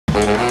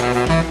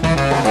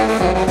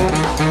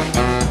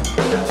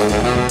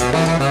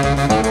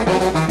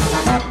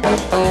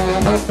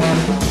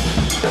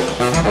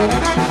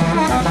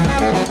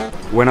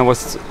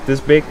was this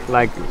big,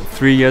 like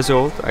 3 years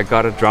old, I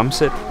got a drum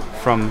set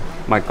from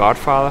my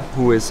godfather,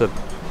 who is a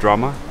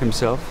drummer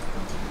himself,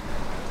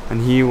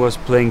 and he was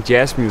playing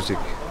jazz music.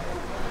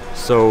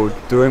 So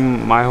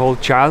during my whole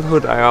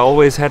childhood, I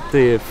always had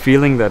the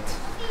feeling that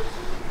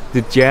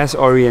the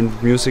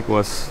jazz-oriented music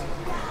was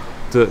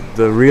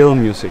the real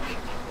music.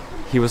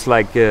 He was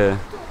like, he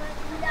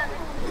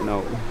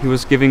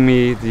was giving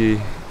me the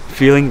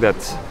feeling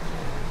that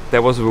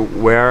that was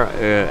where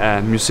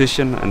a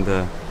musician and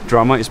a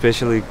drummer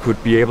especially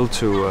could be able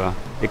to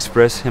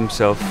express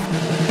himself.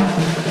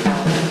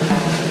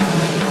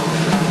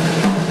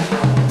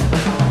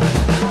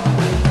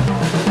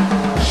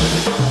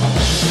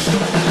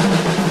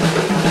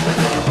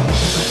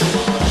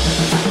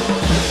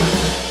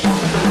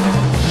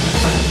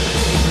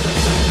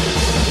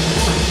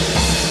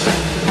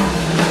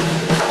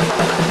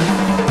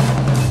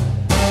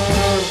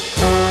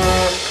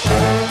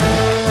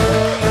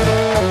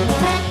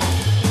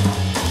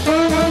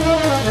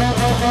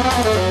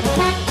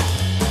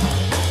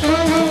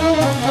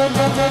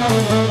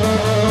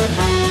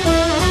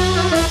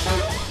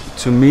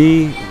 To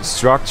me,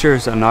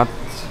 structures are not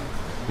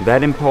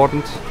that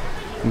important,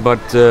 but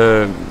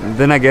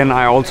then again,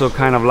 I also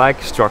kind of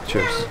like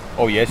structures.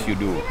 Oh yes, you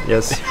do.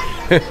 Yes.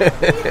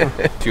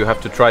 You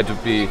have to try to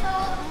be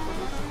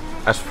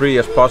as free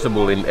as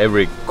possible in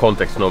every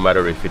context, no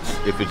matter if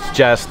it's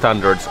jazz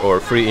standards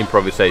or free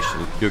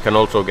improvisation. You can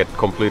also get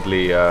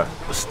completely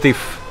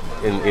stiff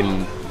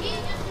in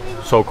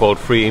so-called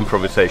free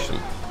improvisation.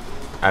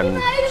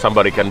 And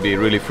somebody can be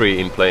really free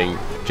in playing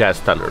jazz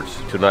standards.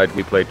 Tonight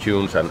we play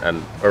tunes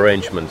and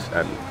arrangements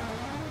and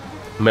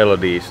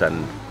melodies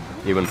and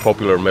even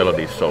popular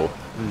melodies. So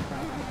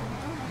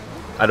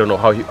I don't know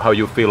how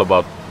you feel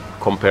about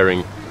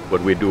comparing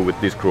what we do with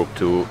this group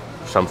to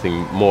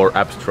something more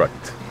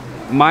abstract.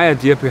 My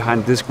idea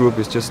behind this group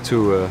is just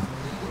to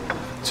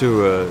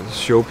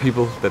show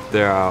people that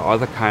there are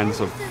other kinds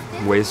of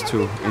ways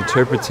to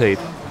interpret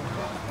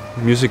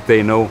music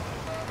they know.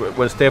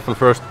 When Stefan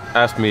first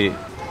asked me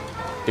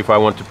if I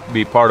want to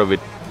be part of it,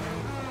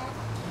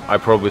 I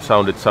probably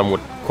sounded somewhat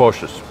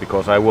cautious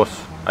because I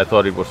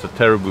thought it was a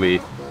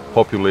terribly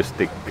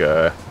populistic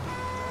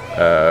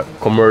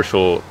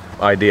commercial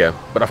idea.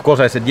 But of course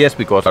I said yes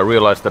because I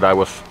realized that I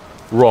was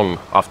wrong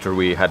after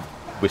we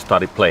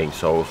started playing.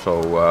 So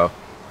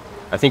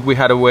I think we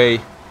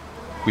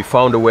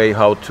found a way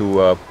how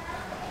to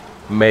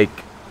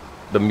make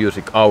the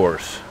music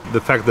ours.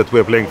 The fact that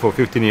we're playing for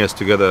 15 years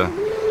together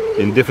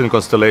in different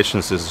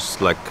constellations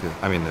is like,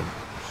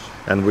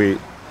 and we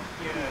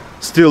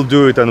still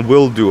do it and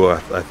will do.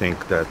 I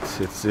think that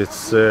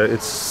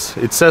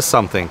it says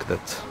something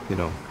that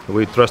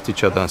we trust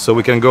each other, so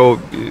we can go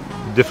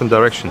different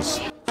directions.